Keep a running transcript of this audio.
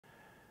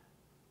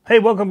Hey,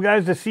 welcome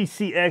guys to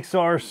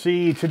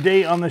CCxRC.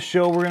 Today on the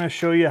show, we're going to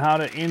show you how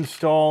to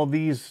install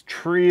these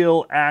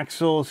Treal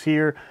axles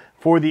here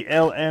for the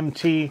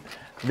LMT.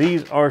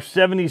 These are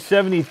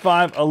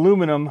 7075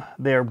 aluminum.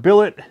 They are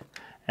billet,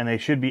 and they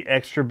should be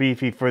extra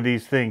beefy for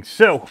these things.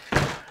 So,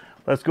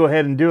 let's go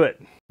ahead and do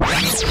it.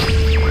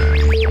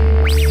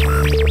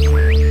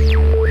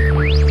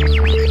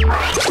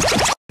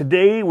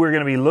 Today, we're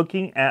going to be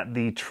looking at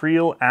the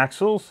Treal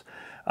axles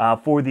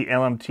for the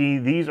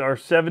LMT. These are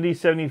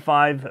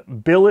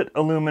 7075 billet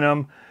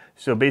aluminum.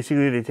 So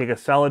basically they take a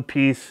solid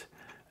piece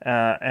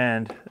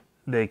and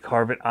they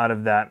carve it out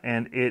of that.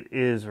 And it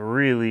is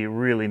really,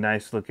 really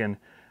nice looking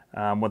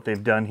what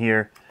they've done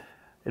here.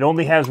 It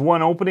only has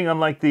one opening,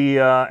 unlike the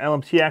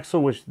LMT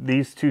axle, which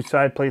these two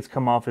side plates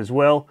come off as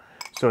well.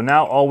 So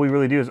now all we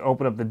really do is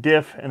open up the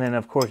diff, and then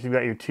of course you've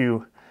got your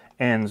two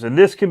ends. And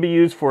this can be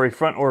used for a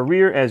front or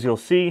rear, as you'll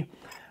see,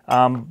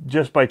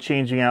 just by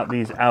changing out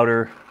these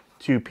outer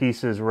two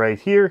pieces right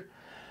here.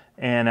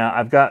 And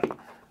I've got,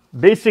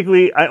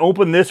 basically I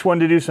opened this one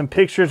to do some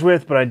pictures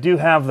with, but I do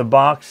have the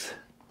box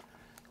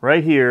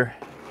right here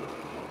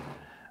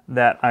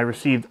that I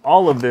received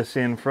all of this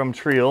in from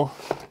Treal.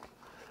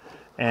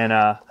 And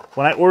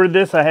when I ordered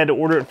this, I had to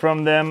order it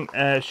from them,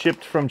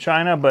 shipped from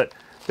China, but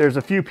there's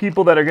a few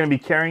people that are going to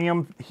be carrying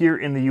them here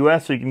in the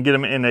US, so you can get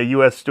them in a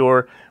US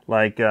store.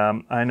 Like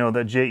I know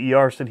that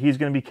JER said he's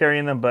going to be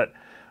carrying them, but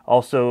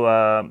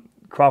also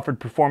Crawford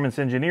Performance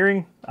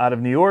Engineering out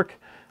of New York.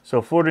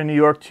 So Florida, New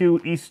York,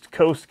 two East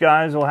Coast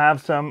guys will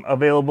have some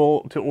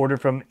available to order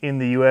from in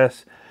the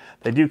US.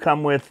 They do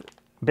come with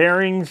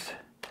bearings,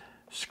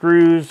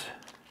 screws.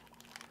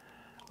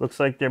 Looks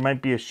like there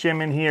might be a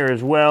shim in here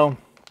as well.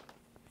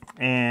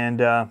 And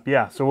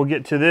yeah, so we'll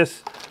get to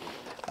this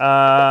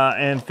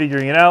and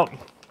figuring it out.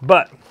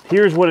 But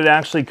here's what it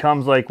actually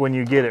comes like when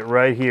you get it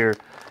right here.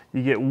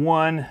 You get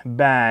one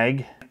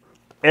bag.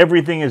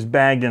 Everything is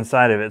bagged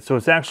inside of it, so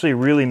it's actually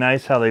really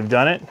nice how they've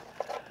done it.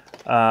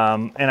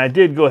 And I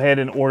did go ahead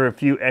and order a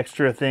few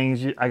extra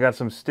things. I got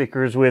some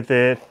stickers with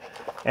it,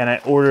 and I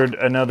ordered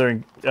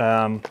another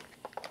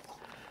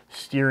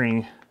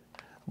steering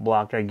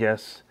block, I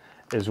guess,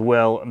 as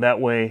well.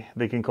 That way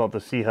they can call it the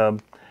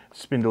C-Hub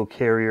Spindle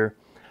Carrier.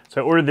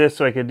 So I ordered this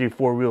so I could do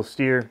four-wheel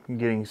steer,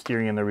 getting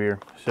steering in the rear.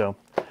 So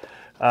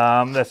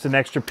that's an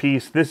extra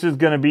piece. This is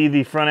going to be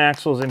the front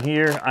axles in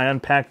here. I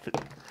unpacked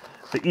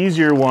the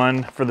easier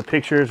one for the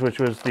pictures, which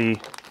was the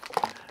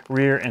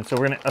rear, and so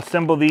we're going to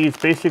assemble these.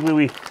 Basically,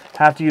 we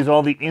have to use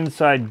all the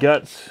inside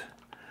guts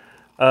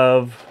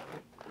of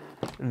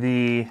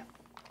the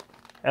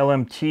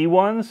LMT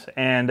ones,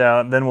 and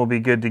then we'll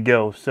be good to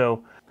go.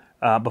 So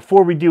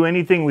before we do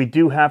anything, we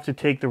do have to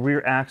take the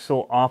rear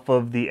axle off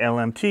of the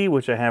LMT,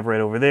 which I have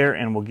right over there,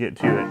 and we'll get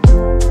to it.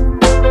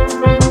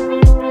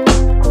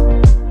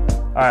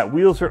 All right,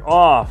 wheels are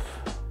off.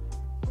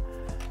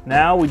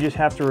 Now we just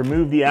have to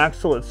remove the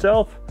axle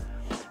itself.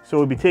 So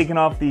we'll be taking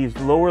off these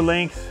lower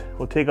links,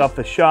 we'll take off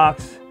the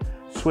shocks,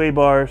 sway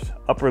bars,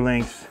 upper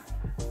links,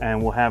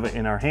 and we'll have it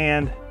in our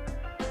hand.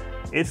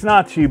 It's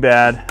not too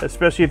bad,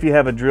 especially if you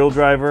have a drill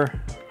driver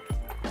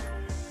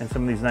and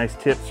some of these nice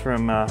tips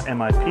from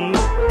MIP.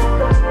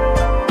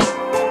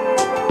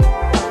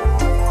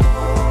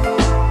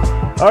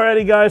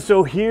 Alrighty guys,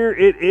 so here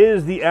it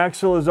is. The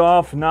axle is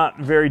off. Not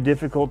very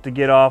difficult to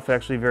get off,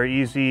 actually very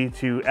easy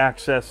to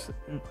access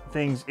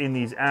things in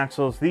these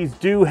axles. These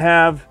do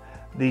have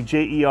the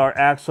JER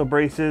axle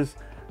braces.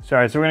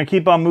 Sorry, so we're gonna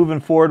keep on moving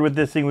forward with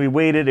this thing. We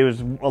weighed it, it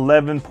was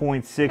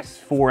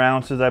 11.64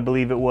 ounces, I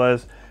believe it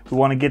was. We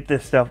wanna get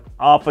this stuff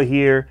off of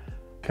here,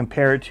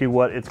 compare it to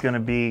what it's gonna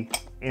be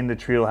in the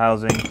Treal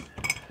housing.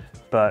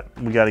 But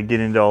we gotta get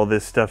into all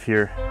this stuff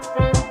here.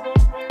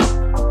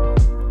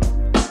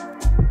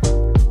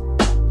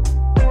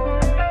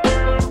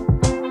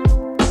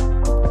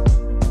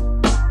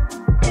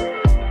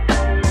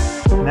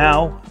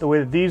 Now, the way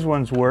that these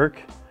ones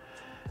work,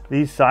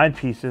 these side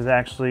pieces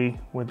actually,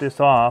 with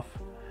this off,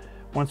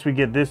 once we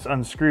get this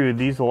unscrewed,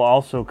 these will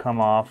also come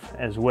off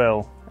as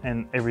well,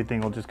 and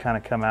everything will just kind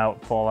of come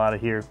out, fall out of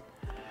here.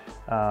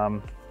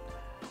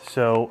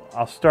 So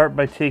I'll start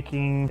by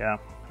taking,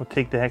 we'll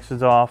take the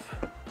hexes off,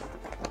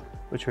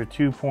 which are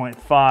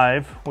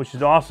 2.5, which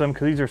is awesome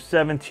because these are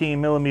 17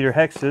 millimeter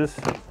hexes.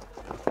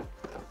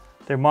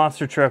 They're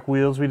monster truck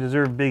wheels. We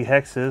deserve big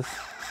hexes.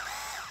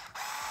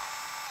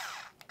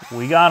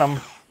 We got them.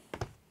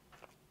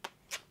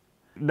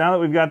 Now that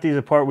we've got these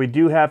apart, we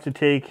do have to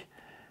take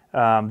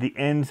the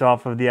ends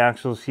off of the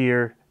axles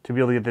here to be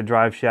able to get the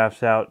drive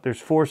shafts out.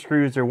 There's 4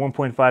 screws, they're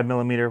 1.5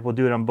 millimeter. We'll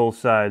do it on both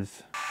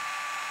sides.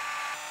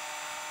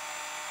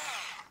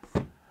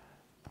 Do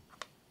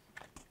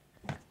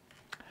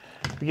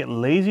we get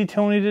lazy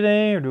Tony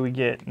today, or do we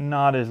get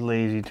not as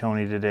lazy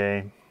Tony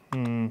today?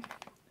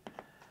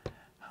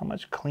 How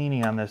much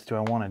cleaning on this do I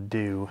want to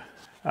do?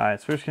 All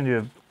right, so we're just gonna do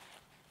a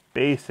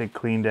basic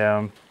clean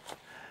down.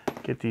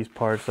 Get these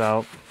parts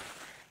out.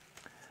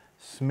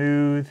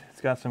 Smooth.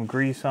 It's got some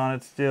grease on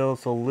it still.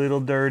 It's a little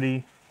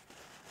dirty.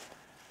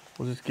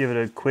 We'll just give it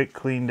a quick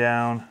clean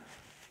down.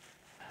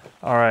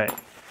 All right,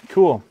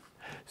 cool.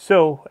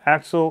 So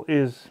axle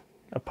is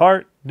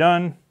apart,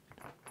 done.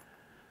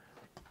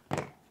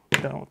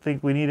 Don't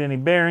think we need any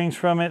bearings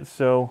from it,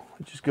 so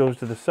it just goes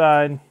to the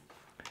side.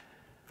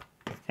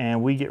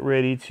 And we get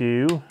ready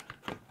to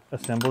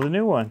assemble the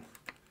new one.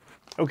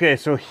 Okay,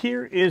 so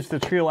here is the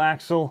Treal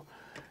axle.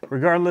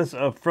 Regardless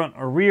of front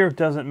or rear,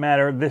 doesn't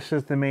matter. This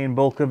is the main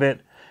bulk of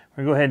it.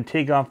 We're gonna go ahead and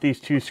take off these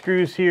 2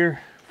 screws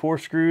here, 4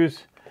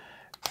 screws.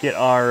 Get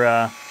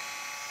our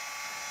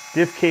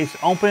diff case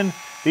open.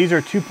 These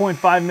are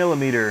 2.5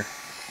 millimeter.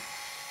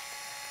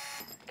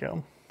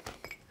 Go.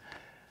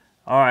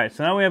 All right,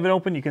 so now we have it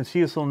open. You can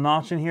see this little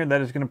notch in here.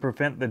 That is going to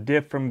prevent the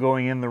diff from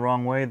going in the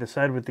wrong way. The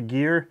side with the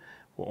gear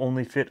will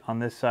only fit on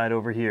this side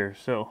over here.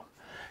 So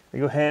we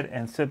go ahead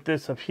and set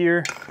this up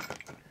here.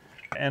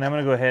 And I'm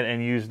going to go ahead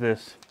and use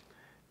this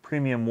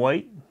Premium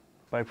White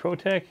by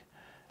ProTech.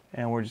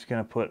 And we're just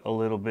going to put a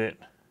little bit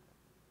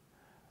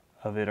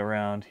of it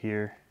around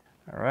here.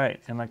 All right,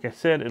 and like I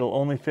said, it'll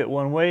only fit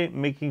one way,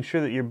 making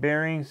sure that your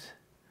bearings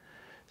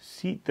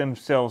seat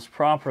themselves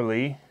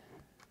properly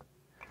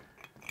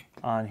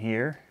on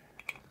here,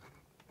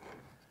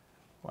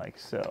 like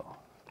so.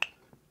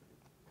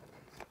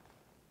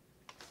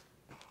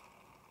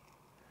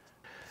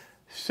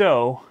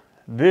 So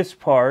this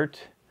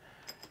part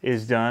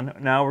is done.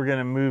 Now we're going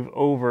to move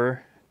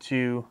over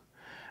to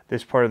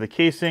this part of the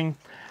casing.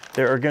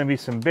 There are going to be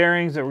some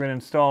bearings that we're going to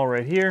install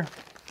right here.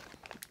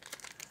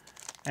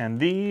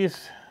 And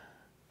these,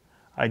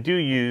 I do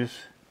use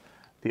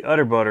the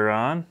Udder Butter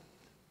on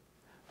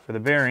for the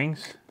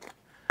bearings.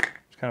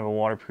 It's kind of a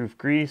waterproof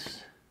grease.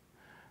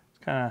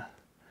 It's kind of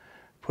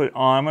put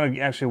on. I'm going to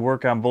actually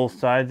work on both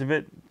sides of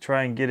it,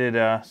 try and get it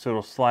so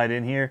it'll slide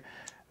in here.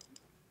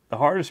 The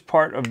hardest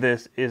part of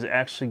this is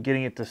actually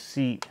getting it to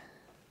seat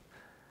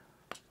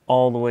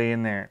all the way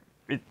in there.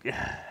 It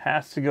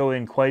has to go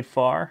in quite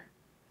far.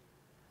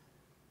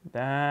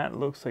 That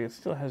looks like it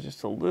still has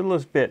just a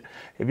littlest bit.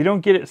 If you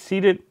don't get it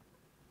seated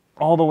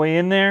all the way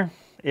in there,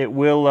 it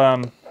will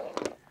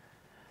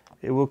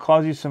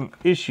cause you some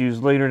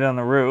issues later down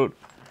the road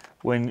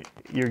when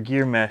your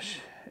gear mesh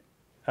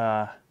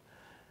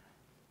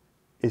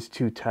is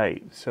too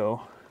tight.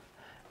 So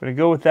I'm going to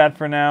go with that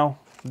for now.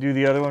 Do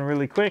the other one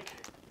really quick.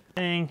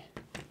 Go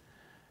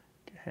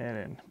ahead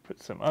and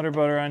put some Udder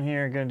Butter on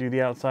here. Going to do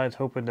the outsides,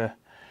 hoping to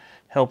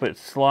help it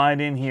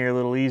slide in here a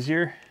little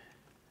easier,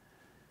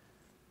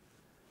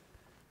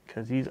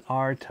 because these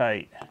are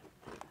tight.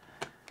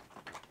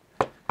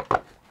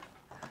 I'll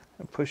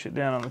push it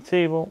down on the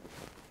table.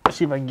 Let's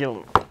see if I can get a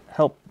little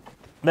help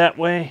that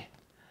way.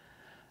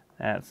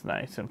 That's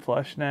nice and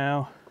flush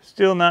now.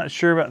 Still not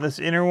sure about this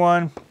inner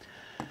one.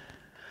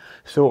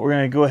 So what we're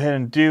going to go ahead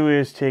and do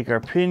is take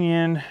our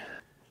pinion.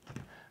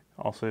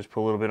 Also just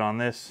put a little bit on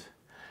this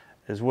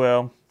as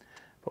well.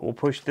 But we'll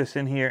push this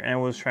in here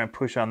and we'll just try and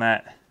push on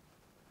that.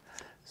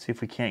 See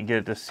if we can't get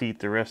it to seat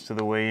the rest of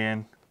the way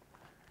in,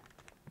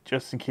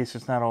 just in case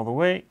it's not all the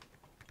way.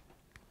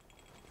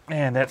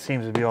 And that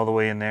seems to be all the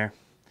way in there.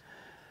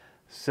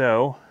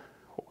 So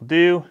what we'll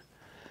do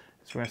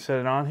is we're going to set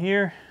it on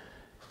here.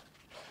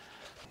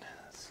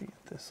 Let's see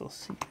if this will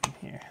seat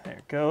in here. There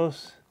it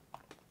goes.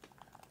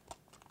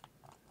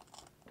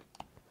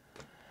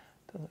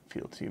 Doesn't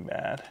feel too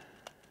bad.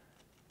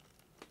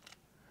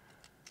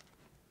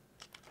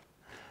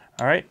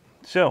 All right,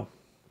 so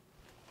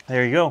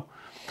there you go.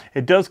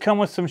 It does come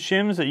with some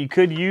shims that you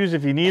could use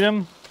if you need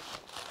them.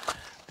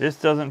 This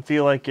doesn't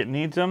feel like it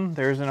needs them.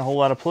 There isn't a whole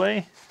lot of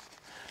play.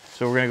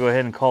 So we're going to go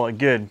ahead and call it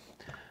good.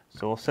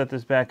 So we'll set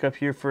this back up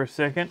here for a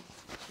second.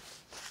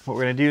 What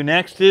we're going to do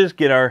next is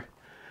get our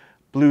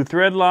blue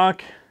thread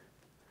lock.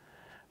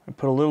 I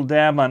put a little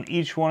dab on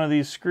each one of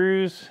these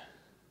screws.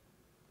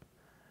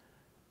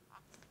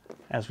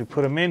 As we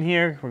put them in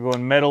here, we're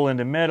going metal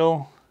into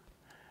metal.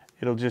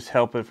 It'll just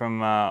help it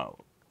from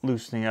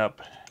loosening up.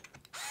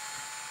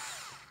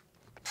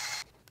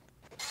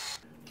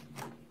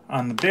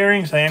 On the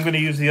bearings, I am going to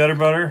use the Udder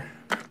Butter.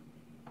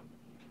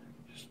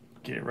 Just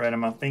get it right on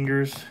my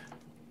fingers.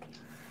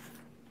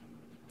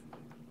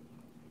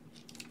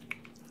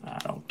 I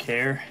don't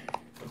care.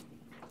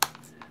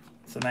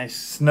 It's a nice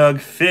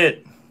snug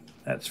fit,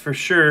 that's for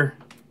sure.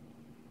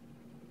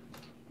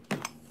 I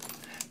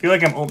feel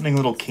like I'm opening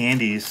little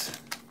candies.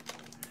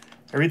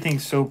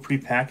 Everything's so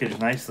pre-packaged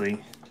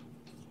nicely.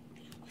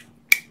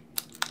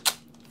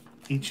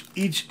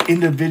 Each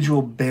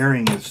individual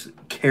bearing is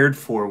cared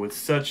for with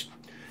such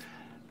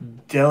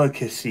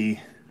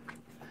delicacy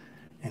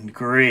and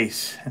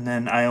grace, and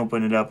then I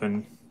open it up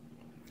and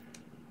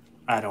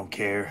I don't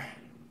care.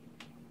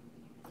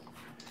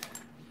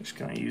 Just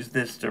gonna use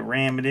this to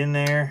ram it in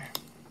there.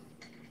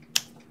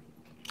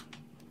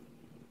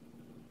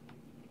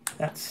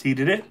 That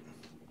seated it.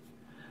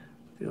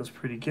 Feels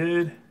pretty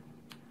good.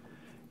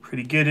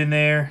 Pretty good in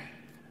there.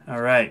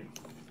 All right.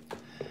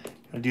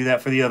 I'll do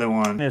that for the other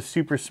one. It's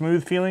super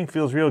smooth feeling,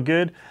 feels real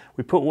good.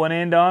 We put one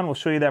end on, we'll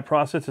show you that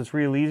process. It's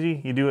real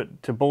easy. You do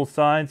it to both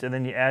sides and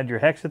then you add your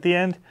hex at the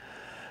end.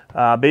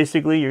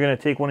 Basically, you're gonna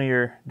take one of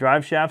your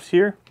drive shafts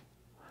here.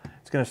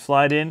 It's going to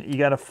slide in. You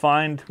got to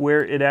find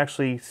where it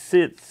actually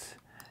sits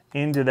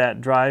into that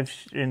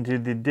into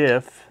the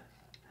diff,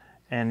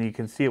 and you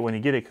can see it when you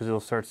get it because it'll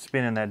start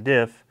spinning that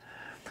diff.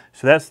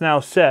 So that's now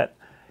set.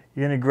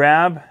 You're going to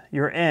grab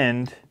your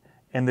end,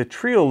 and the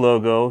Treal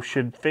logo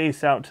should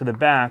face out to the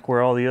back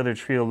where all the other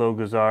Treal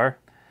logos are,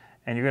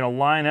 and you're going to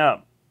line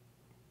up.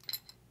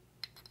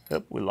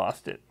 Oh, we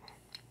lost it.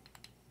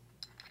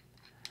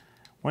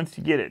 Once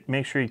you get it,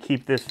 make sure you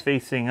keep this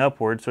facing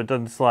upward so it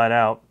doesn't slide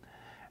out.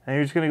 And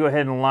you're just going to go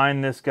ahead and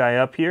line this guy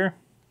up here.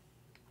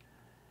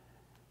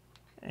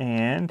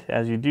 And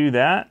as you do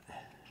that,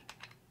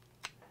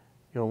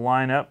 you'll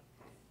line up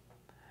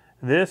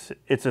this.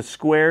 It's a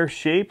square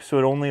shape, so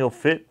it only will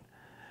fit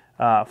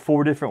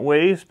 4 different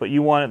ways, but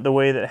you want it the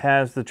way that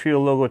has the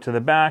Treal logo to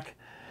the back,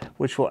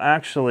 which will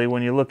actually,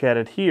 when you look at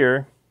it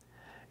here,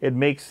 it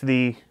makes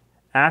the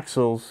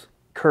axles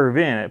curve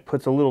in. It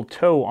puts a little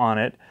toe on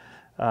it,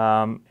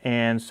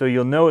 and so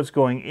you'll know it's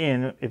going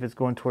in if it's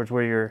going towards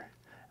where your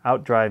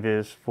outdrive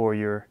is for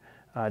your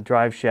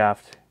drive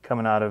shaft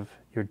coming out of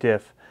your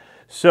diff.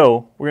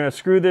 So we're going to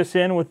screw this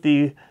in with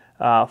the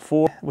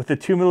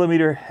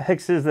 2mm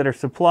hexes that are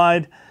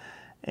supplied,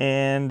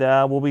 and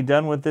we'll be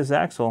done with this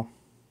axle.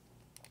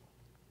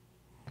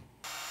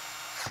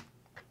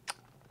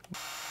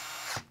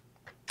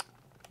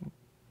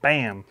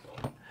 Bam!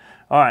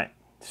 All right,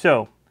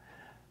 so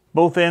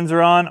both ends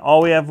are on.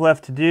 All we have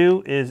left to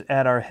do is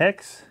add our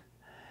hex.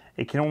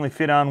 It can only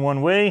fit on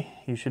one way.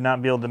 You should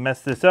not be able to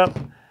mess this up.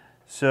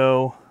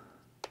 So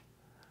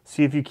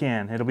see if you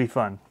can. It'll be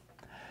fun.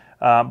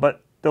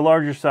 But the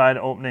larger side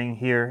opening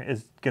here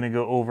is going to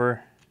go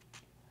over.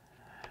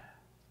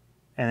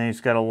 And then you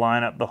just got to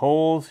line up the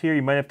holes here.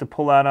 You might have to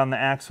pull out on the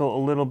axle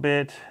a little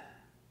bit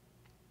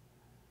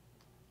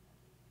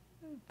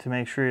to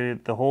make sure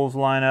the holes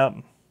line up.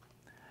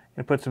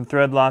 And put some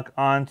thread lock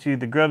onto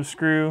the grub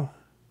screw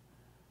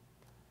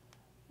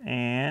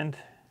and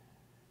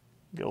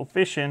go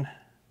fishing.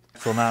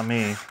 So not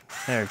me.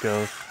 There it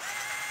goes.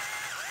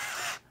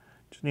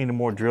 Just needed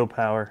more drill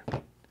power.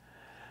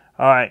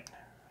 All right,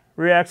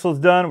 rear axle's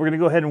done. We're gonna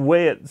go ahead and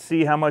weigh it,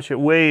 see how much it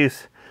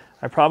weighs.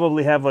 I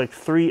probably have like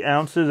 3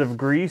 ounces of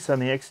grease on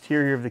the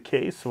exterior of the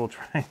case, so we'll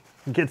try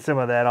and get some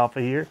of that off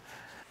of here.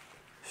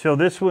 So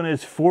this one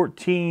is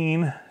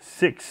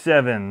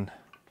 14.67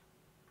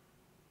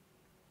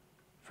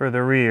 for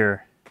the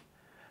rear.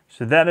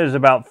 So that is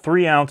about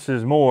 3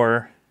 ounces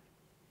more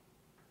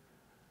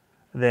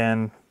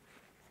than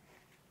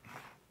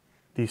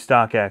the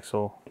stock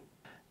axle.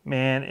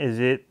 Man, is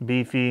it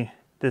beefy.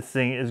 This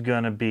thing is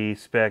gonna be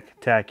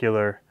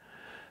spectacular.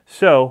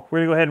 So we're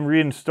gonna go ahead and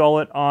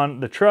reinstall it on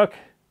the truck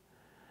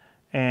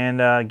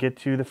and get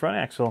to the front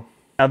axle.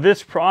 Now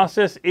this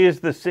process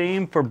is the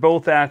same for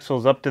both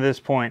axles up to this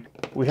point.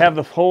 We have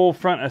the whole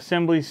front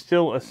assembly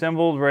still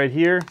assembled right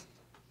here.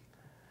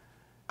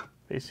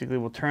 Basically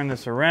we'll turn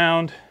this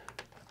around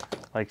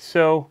like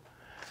so.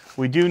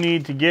 We do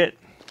need to get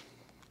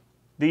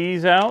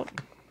these out.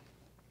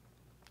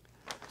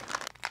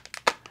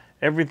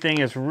 Everything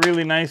is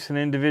really nice and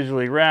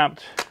individually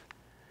wrapped.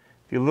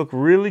 If you look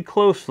really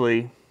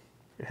closely,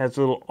 it has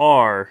a little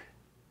R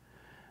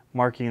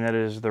marking that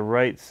it is the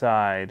right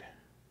side.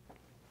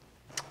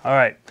 All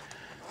right,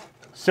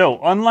 so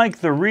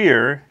unlike the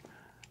rear,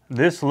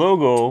 this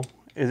logo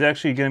is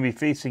actually going to be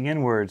facing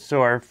inwards.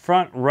 So our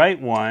front right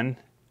one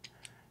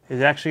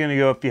is actually going to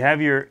go, if you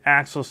have your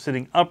axle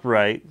sitting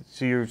upright,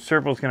 so your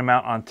serpal is going to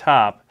mount on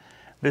top.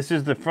 This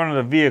is the front of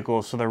the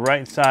vehicle, so the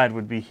right side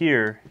would be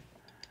here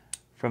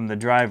from the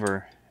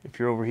driver. If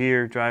you're over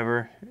here,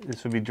 driver,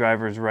 this would be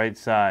driver's right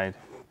side.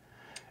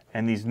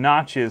 And these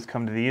notches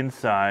come to the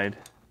inside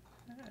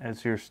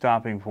as your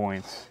stopping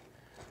points.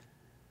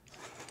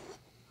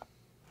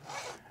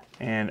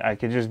 And I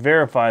can just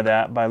verify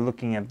that by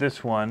looking at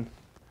this one,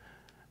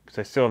 because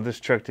I still have this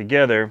truck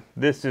together.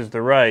 This is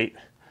the right,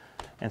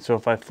 and so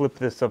if I flip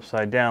this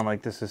upside down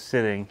like this is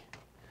sitting,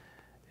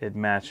 it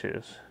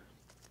matches.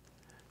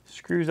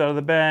 Screws out of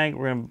the bag.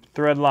 We're going to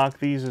thread lock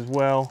these as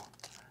well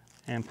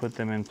and put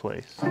them in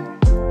place.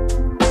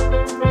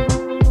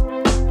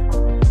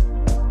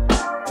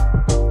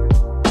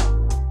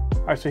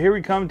 All right, so here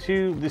we come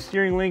to the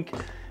steering link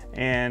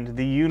and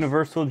the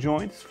universal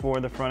joints for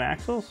the front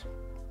axles.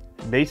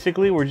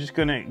 Basically, we're just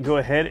going to go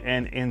ahead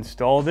and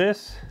install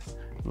this.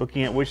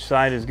 Looking at which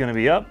side is going to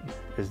be up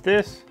is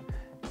this.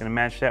 Going to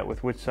match that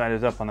with which side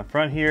is up on the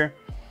front here.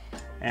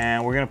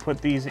 And we're going to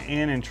put these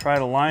in and try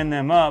to line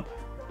them up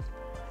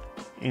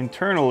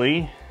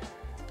internally.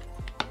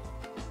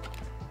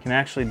 You can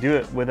actually do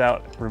it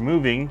without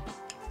removing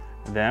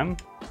them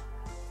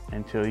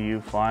until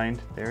you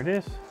find, there it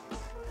is.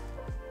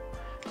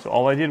 So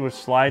all I did was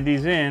slide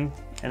these in,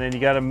 and then you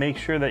got to make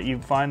sure that you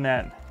find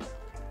that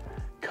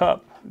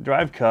cup,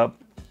 drive cup,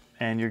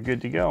 and you're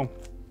good to go.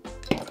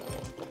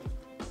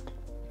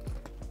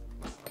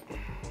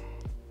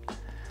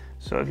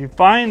 So if you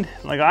find,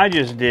 like I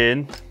just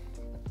did,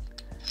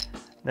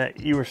 that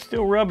you were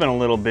still rubbing a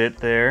little bit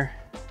there,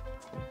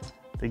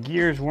 the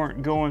gears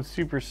weren't going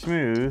super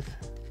smooth,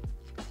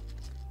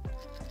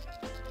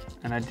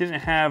 and I didn't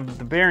have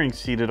the bearing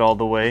seated all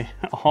the way.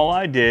 All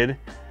I did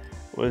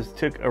was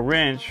took a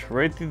wrench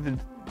right through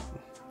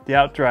the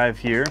outdrive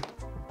here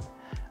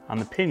on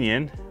the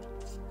pinion,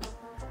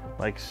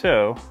 like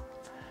so,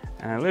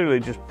 and I literally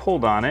just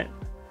pulled on it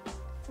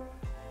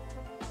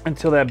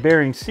until that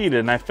bearing seated,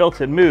 and I felt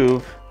it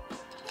move,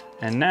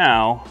 and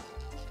now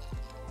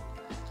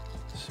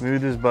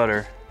smooth as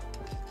butter.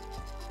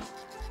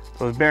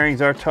 Those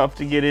bearings are tough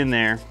to get in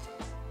there,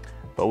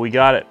 but we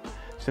got it.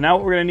 So now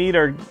what we're going to need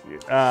are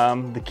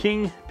the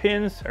king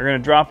pins are going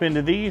to drop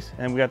into these,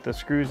 and we got the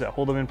screws that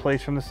hold them in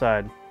place from the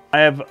side. I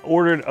have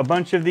ordered a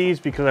bunch of these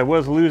because I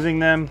was losing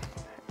them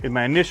in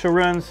my initial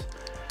runs,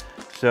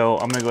 so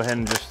I'm going to go ahead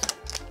and just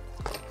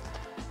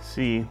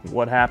see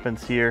what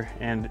happens here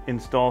and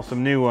install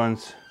some new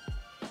ones.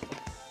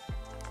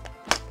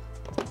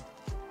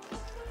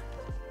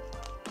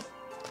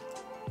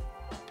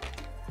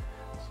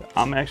 So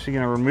I'm actually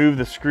going to remove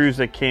the screws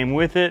that came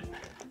with it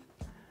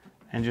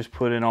and just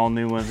put in all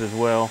new ones as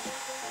well.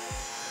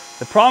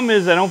 The problem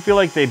is I don't feel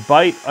like they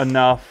bite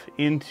enough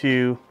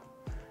into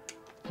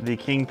the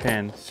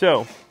kingpin.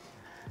 So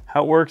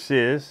how it works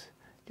is,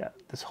 got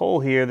this hole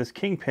here, this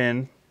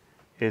kingpin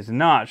is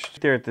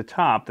notched there at the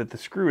top that the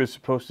screw is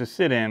supposed to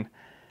sit in.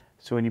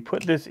 So when you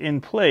put this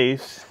in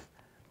place,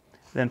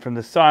 then from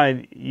the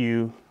side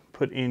you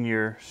put in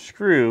your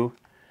screw,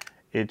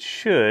 it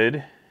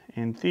should,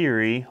 in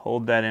theory,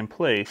 hold that in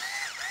place.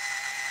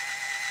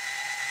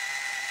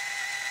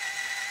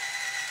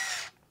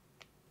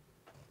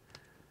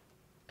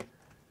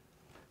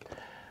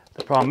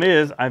 The problem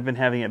is I've been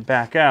having it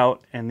back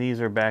out, and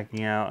these are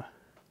backing out.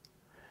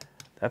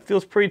 That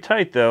feels pretty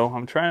tight though.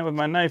 I'm trying with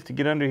my knife to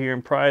get under here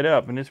and pry it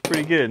up, and it's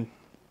pretty good.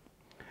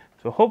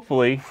 So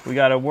hopefully we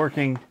got it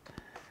working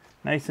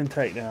nice and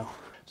tight now.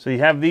 So you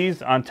have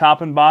these on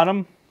top and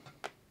bottom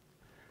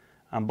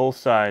on both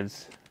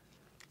sides.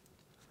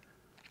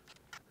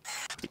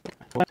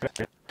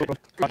 Okay,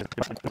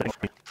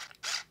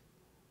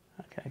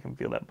 I can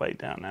feel that bite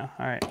down now.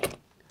 All right.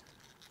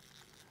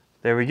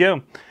 There we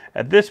go.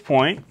 At this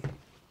point,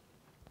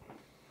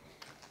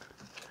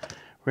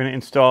 we're going to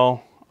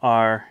install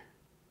our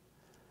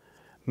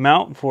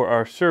mount for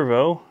our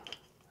servo.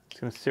 It's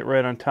going to sit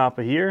right on top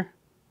of here,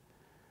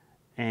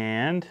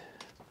 and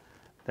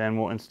then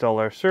we'll install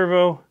our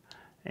servo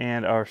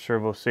and our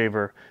servo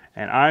saver.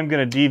 And I'm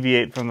going to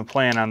deviate from the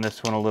plan on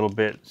this one a little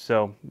bit,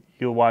 so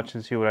you'll watch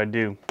and see what I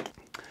do.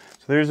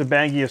 So there's a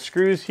baggie of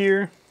screws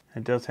here.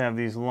 It does have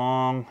these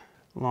long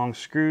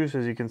screws,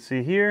 as you can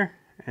see here,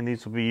 and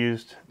these will be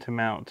used to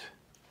mount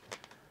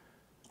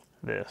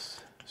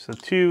this. So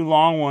 2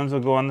 long ones will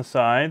go on the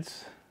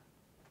sides.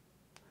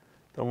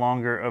 The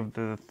longer of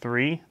the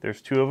 3,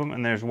 there's 2 of them,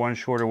 and there's 1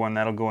 shorter one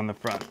that'll go in the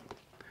front.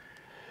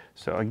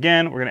 So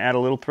again, we're going to add a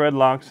little thread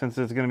lock since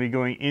it's going to be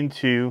going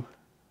into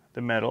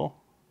the metal.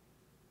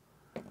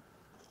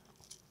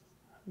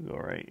 Go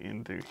right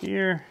in through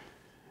here,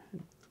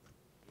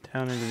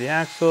 down into the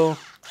axle.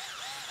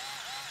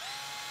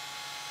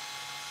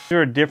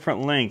 They're a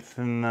different length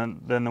than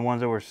the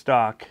ones that were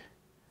stock.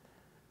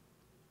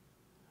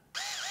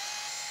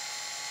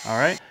 All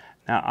right.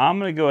 Now I'm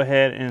going to go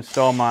ahead and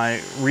install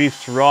my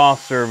Reef's Raw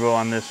servo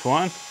on this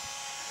one.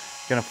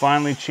 Going to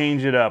finally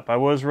change it up. I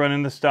was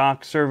running the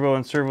stock servo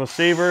and servo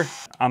saver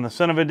on the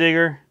son-uva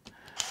digger,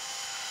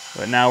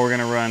 but now we're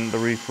going to run the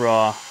Reef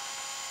Raw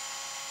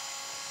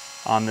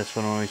on this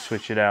one when we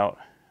switch it out.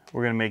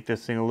 We're going to make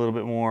this thing a little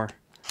bit more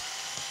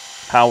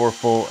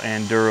powerful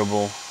and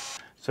durable.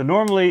 So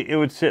normally it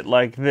would sit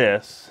like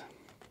this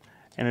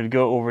and it would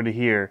go over to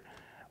here.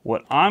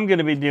 What I'm going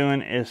to be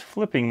doing is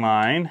flipping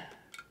mine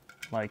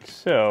like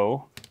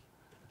so,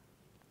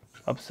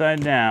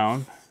 upside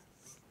down,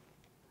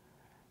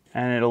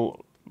 and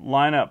it'll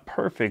line up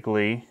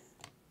perfectly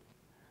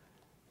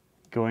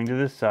going to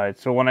this side.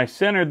 So when I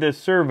centered this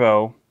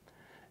servo,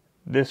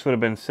 this would have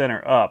been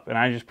center up, and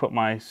I just put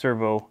my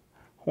servo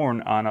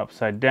horn on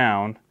upside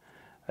down.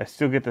 I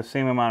still get the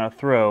same amount of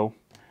throw,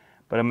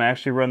 but I'm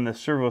actually running the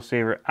servo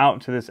saver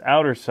out to this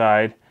outer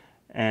side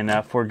and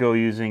forego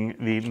using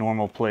the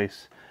normal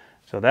place.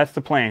 So that's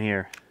the plan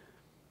here.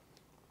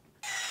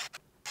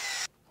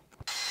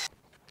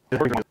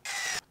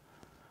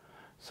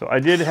 So I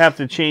did have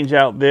to change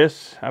out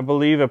this. I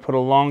believe I put a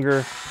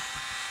longer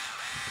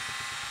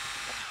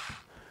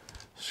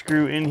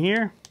screw in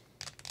here.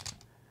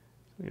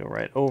 We go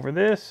right over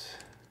this,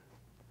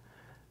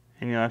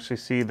 and you'll actually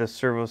see the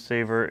servo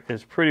saver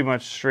is pretty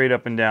much straight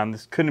up and down.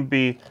 This couldn't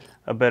be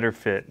a better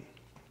fit.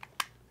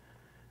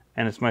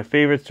 And it's my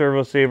favorite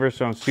servo saver,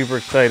 so I'm super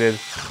excited.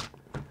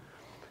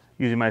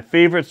 Using my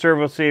favorite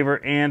servo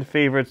saver and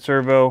favorite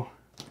servo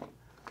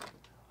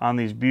on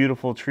these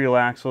beautiful Treal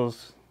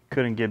axles.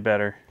 Couldn't get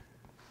better.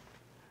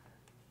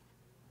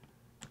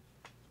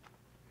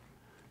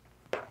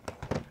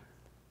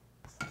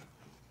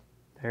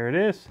 There it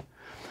is.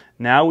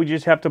 Now we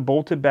just have to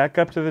bolt it back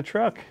up to the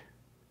truck.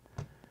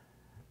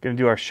 Gonna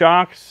do our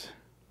shocks,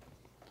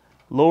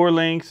 lower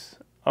links,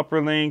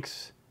 upper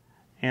links,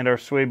 and our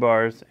sway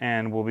bars,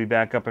 and we'll be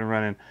back up and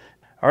running.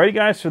 Alrighty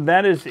guys, so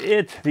that is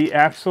it. The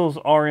axles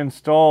are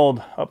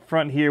installed up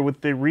front here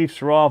with the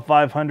Reefs Raw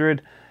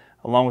 500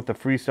 along with the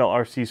Freestyle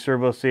RC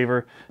Servo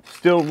Saver.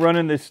 Still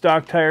running the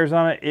stock tires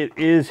on it. It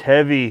is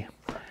heavy.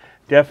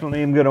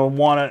 Definitely am going to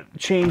want to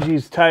change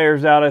these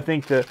tires out, I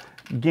think, to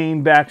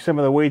gain back some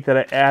of the weight that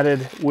I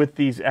added with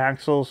these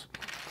axles,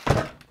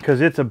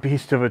 because it's a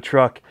beast of a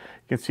truck.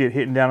 You can see it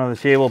hitting down on the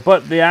table.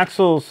 But the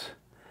axles,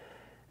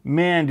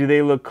 man, do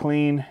they look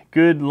clean.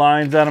 Good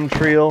lines on them,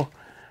 Treal.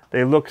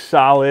 They look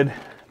solid.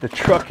 The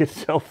truck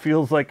itself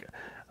feels like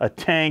a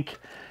tank,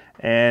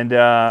 and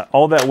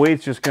all that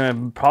weight's just going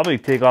to probably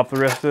take off the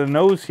rest of the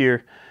nose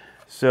here.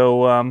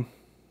 So,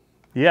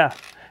 yeah.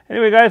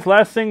 Anyway, guys,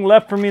 last thing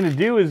left for me to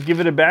do is give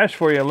it a bash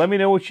for you. Let me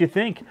know what you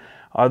think.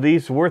 Are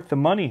these worth the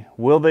money?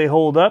 Will they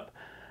hold up?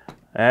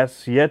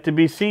 That's yet to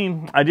be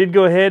seen. I did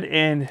go ahead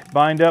and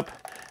bind up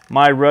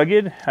my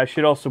Rugged. I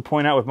should also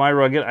point out with my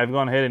Rugged, I've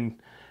gone ahead and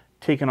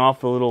taken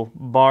off the little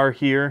bar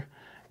here,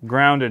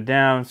 ground it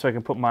down so I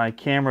can put my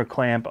camera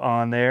clamp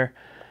on there.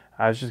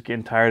 I was just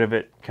getting tired of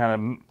it kind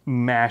of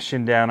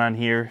mashing down on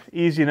here.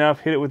 Easy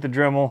enough, hit it with the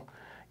Dremel,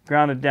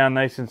 ground it down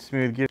nice and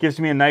smooth. Gives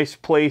me a nice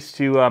place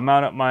to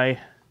mount up my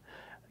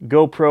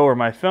GoPro or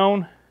my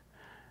phone,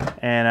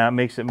 and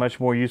makes it much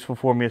more useful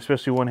for me,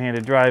 especially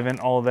one-handed driving,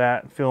 all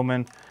that,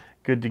 filming,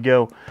 good to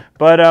go.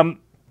 But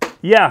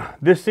yeah,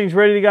 this thing's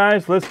ready,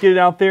 guys. Let's get it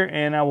out there,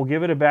 and I will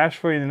give it a bash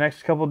for you in the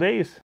next couple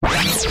days.